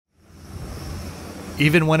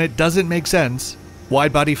Even when it doesn't make sense,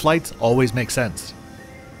 wide-body flights always make sense.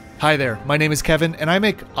 Hi there, my name is Kevin, and I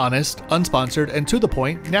make honest, unsponsored, and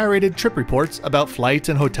to-the-point narrated trip reports about flights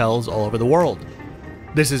and hotels all over the world.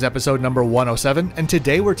 This is episode number 107, and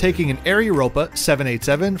today we're taking an Air Europa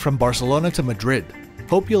 787 from Barcelona to Madrid.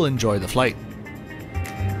 Hope you'll enjoy the flight.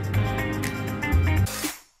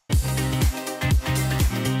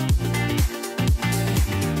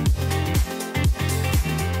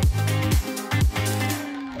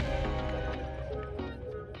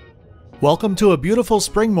 Welcome to a beautiful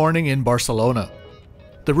spring morning in Barcelona.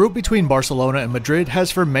 The route between Barcelona and Madrid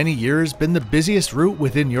has for many years been the busiest route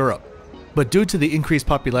within Europe, but due to the increased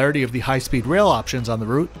popularity of the high-speed rail options on the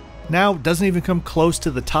route, now doesn't even come close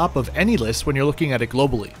to the top of any list when you're looking at it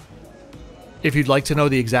globally. If you'd like to know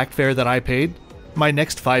the exact fare that I paid, my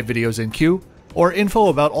next 5 videos in queue, or info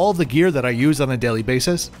about all of the gear that I use on a daily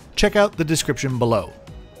basis, check out the description below.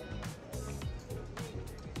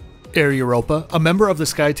 Air Europa, a member of the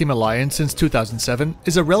SkyTeam Alliance since 2007,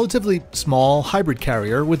 is a relatively small hybrid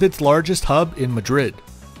carrier with its largest hub in Madrid.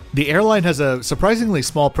 The airline has a surprisingly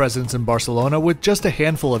small presence in Barcelona with just a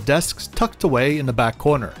handful of desks tucked away in the back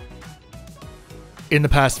corner. In the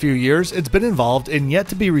past few years, it's been involved in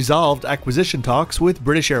yet-to-be-resolved acquisition talks with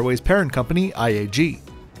British Airways' parent company, IAG,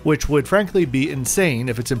 which would frankly be insane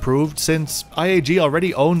if it's improved since IAG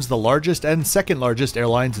already owns the largest and second largest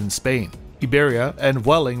airlines in Spain, Iberia, and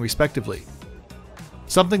Vueling respectively.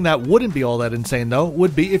 Something that wouldn't be all that insane though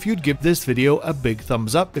would be if you'd give this video a big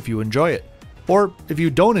thumbs up if you enjoy it, or if you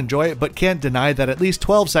don't enjoy it but can't deny that at least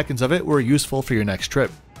 12 seconds of it were useful for your next trip.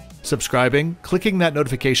 Subscribing, clicking that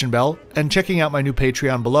notification bell, and checking out my new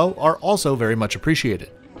Patreon below are also very much appreciated.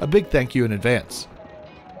 A big thank you in advance.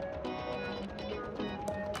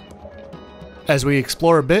 As we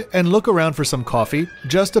explore a bit and look around for some coffee,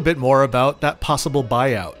 just a bit more about that possible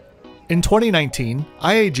buyout. In 2019,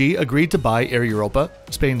 IAG agreed to buy Air Europa,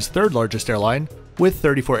 Spain's third largest airline, with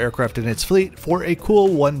 34 aircraft in its fleet for a cool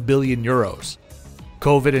 €1 billion.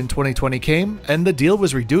 COVID in 2020 came, and the deal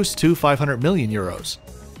was reduced to €500 million.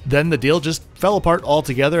 Then the deal just fell apart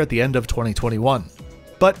altogether at the end of 2021.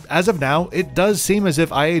 But as of now, it does seem as if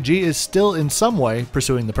IAG is still in some way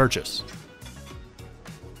pursuing the purchase.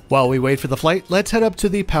 While we wait for the flight, let's head up to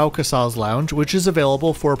the Pau Casals lounge, which is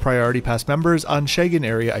available for Priority Pass members on Saigon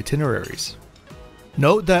area itineraries.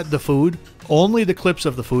 Note that the food, only the clips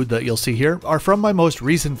of the food that you'll see here, are from my most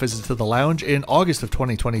recent visit to the lounge in August of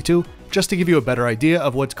 2022, just to give you a better idea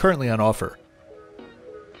of what's currently on offer.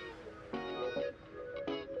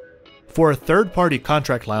 For a third-party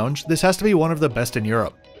contract lounge, this has to be one of the best in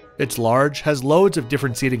Europe. It's large, has loads of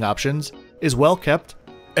different seating options, is well kept,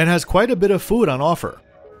 and has quite a bit of food on offer.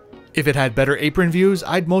 If it had better apron views,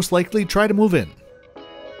 I'd most likely try to move in.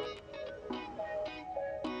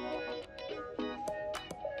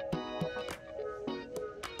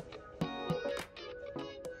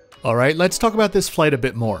 Alright, let's talk about this flight a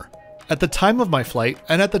bit more. At the time of my flight,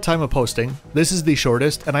 and at the time of posting, this is the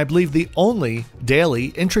shortest and I believe the only daily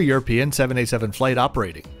intra-European 787 flight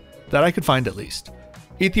operating, that I could find at least.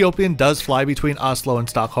 Ethiopian does fly between Oslo and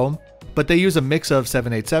Stockholm, but they use a mix of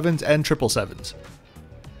 787s and 777s.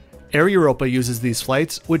 Air Europa uses these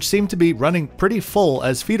flights, which seem to be running pretty full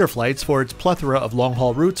as feeder flights for its plethora of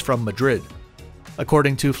long-haul routes from Madrid.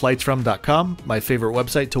 According to flightsfrom.com, my favorite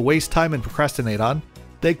website to waste time and procrastinate on,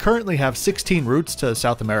 they currently have 16 routes to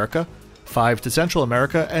South America, 5 to Central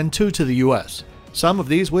America, and 2 to the US, some of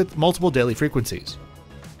these with multiple daily frequencies.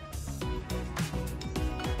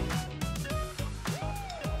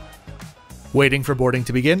 Waiting for boarding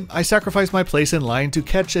to begin, I sacrificed my place in line to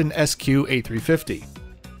catch an SQ A350.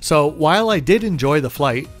 So while I did enjoy the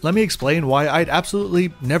flight, let me explain why I'd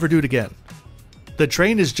absolutely never do it again. The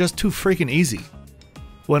train is just too freaking easy.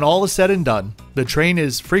 When all is said and done, the train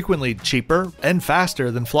is frequently cheaper and faster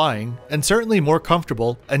than flying, and certainly more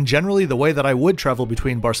comfortable and generally the way that I would travel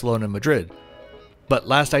between Barcelona and Madrid. But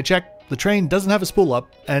last I checked, the train doesn't have a spool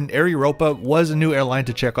up, and Air Europa was a new airline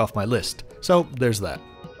to check off my list, so there's that.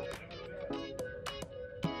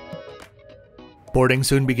 Boarding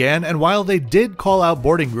soon began, and while they did call out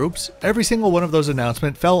boarding groups, every single one of those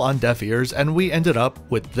announcements fell on deaf ears and we ended up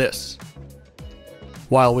with this.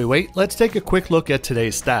 While we wait, let's take a quick look at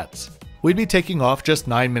today's stats. We'd be taking off just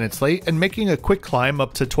 9 minutes late and making a quick climb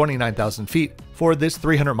up to 29,000 feet for this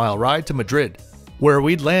 300-mile ride to Madrid, where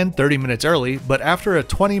we'd land 30 minutes early, but after a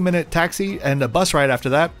 20-minute taxi and a bus ride after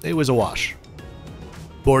that, it was a wash.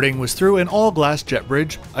 Boarding was through an all-glass jet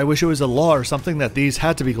bridge. I wish it was a law or something that these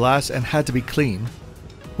had to be glass and had to be clean.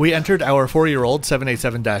 We entered our 4-year-old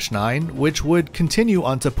 787-9, which would continue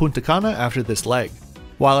onto Punta Cana after this leg.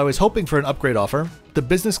 While I was hoping for an upgrade offer, the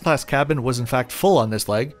business class cabin was in fact full on this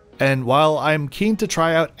leg, and while I'm keen to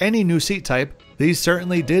try out any new seat type, these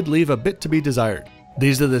certainly did leave a bit to be desired.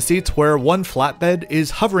 These are the seats where one flatbed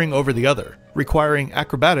is hovering over the other, requiring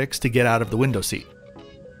acrobatics to get out of the window seat.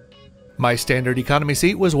 My standard economy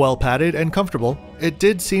seat was well padded and comfortable. It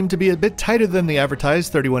did seem to be a bit tighter than the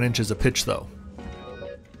advertised 31 inches of pitch though.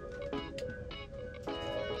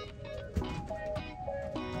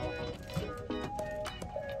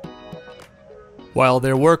 While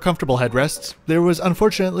there were comfortable headrests, there was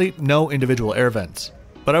unfortunately no individual air vents,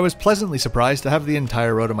 but I was pleasantly surprised to have the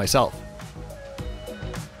entire row to myself.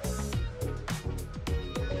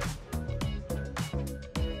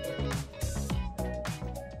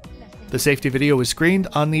 The safety video was screened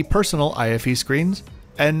on the personal IFE screens,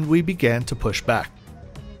 and we began to push back.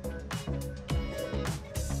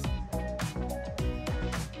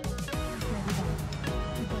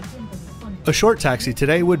 A short taxi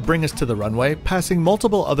today would bring us to the runway, passing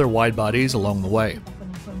multiple other wide bodies along the way.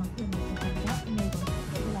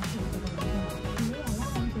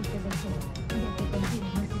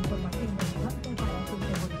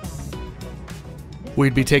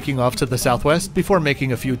 We'd be taking off to the southwest before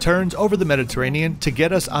making a few turns over the Mediterranean to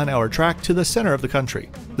get us on our track to the center of the country.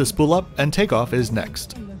 The spool up and takeoff is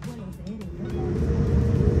next.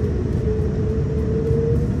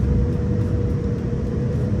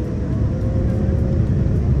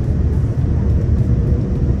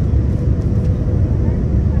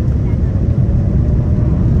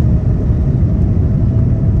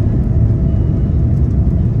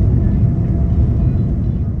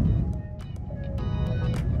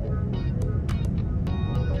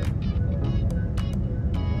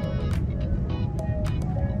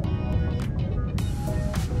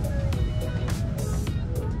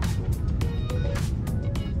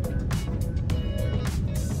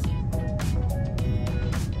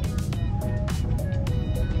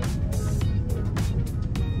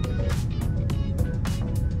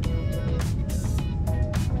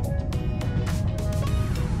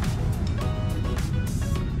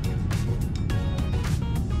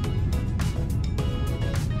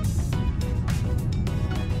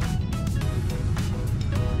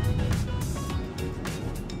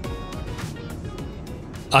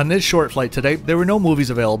 On this short flight today, there were no movies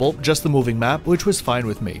available, just the moving map, which was fine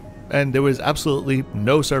with me, and there was absolutely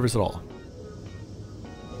no service at all.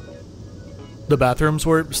 The bathrooms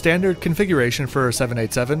were standard configuration for a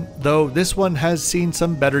 787, though this one has seen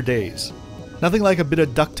some better days. Nothing like a bit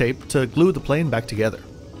of duct tape to glue the plane back together.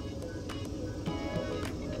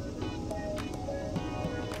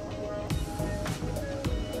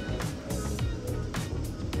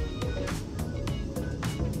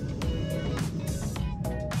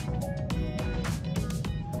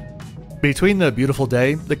 Between the beautiful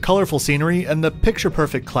day, the colorful scenery, and the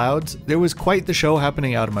picture-perfect clouds, there was quite the show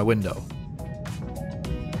happening out of my window.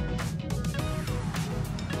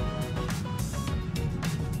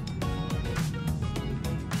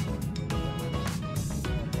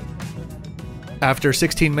 After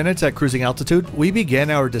 16 minutes at cruising altitude, we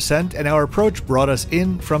began our descent and our approach brought us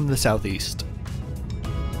in from the southeast.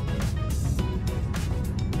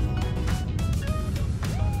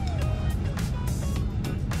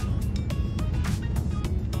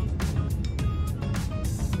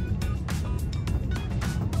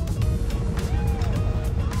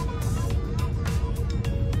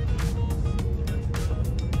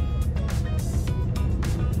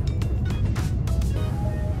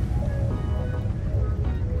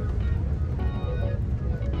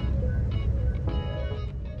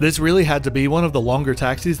 This really had to be one of the longer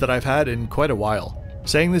taxis that I've had in quite a while.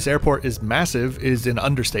 Saying this airport is massive is an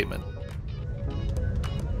understatement.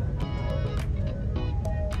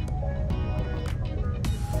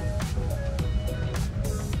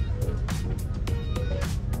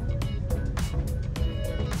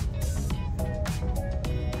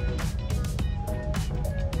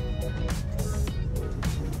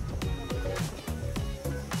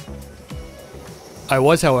 I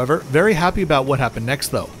was, however, very happy about what happened next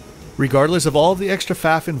though. Regardless of all the extra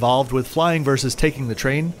faff involved with flying versus taking the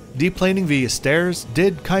train, deplaning via stairs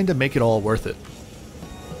did kinda make it all worth it.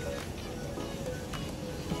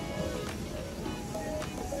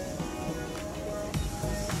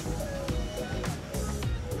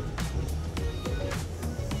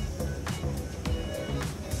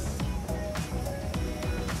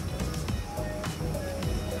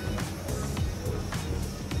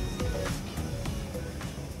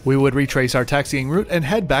 We would retrace our taxiing route and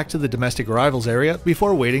head back to the domestic arrivals area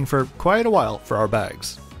before waiting for quite a while for our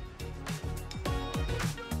bags.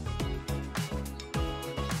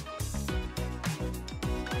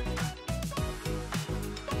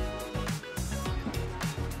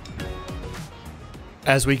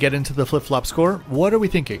 As we get into the flip-flop score, what are we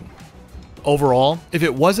thinking? Overall, if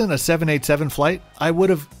it wasn't a 787 flight, I would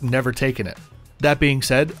have never taken it. That being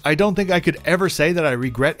said, I don't think I could ever say that I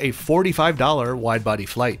regret a $45 wide-body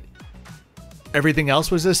flight. Everything else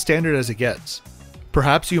was as standard as it gets.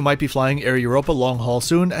 Perhaps you might be flying Air Europa long haul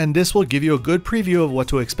soon, and this will give you a good preview of what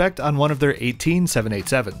to expect on one of their 18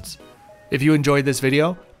 787s. If you enjoyed this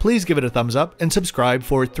video, please give it a thumbs up and subscribe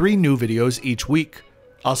for 3 new videos each week.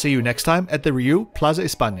 I'll see you next time at the Plaza,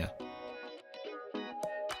 España.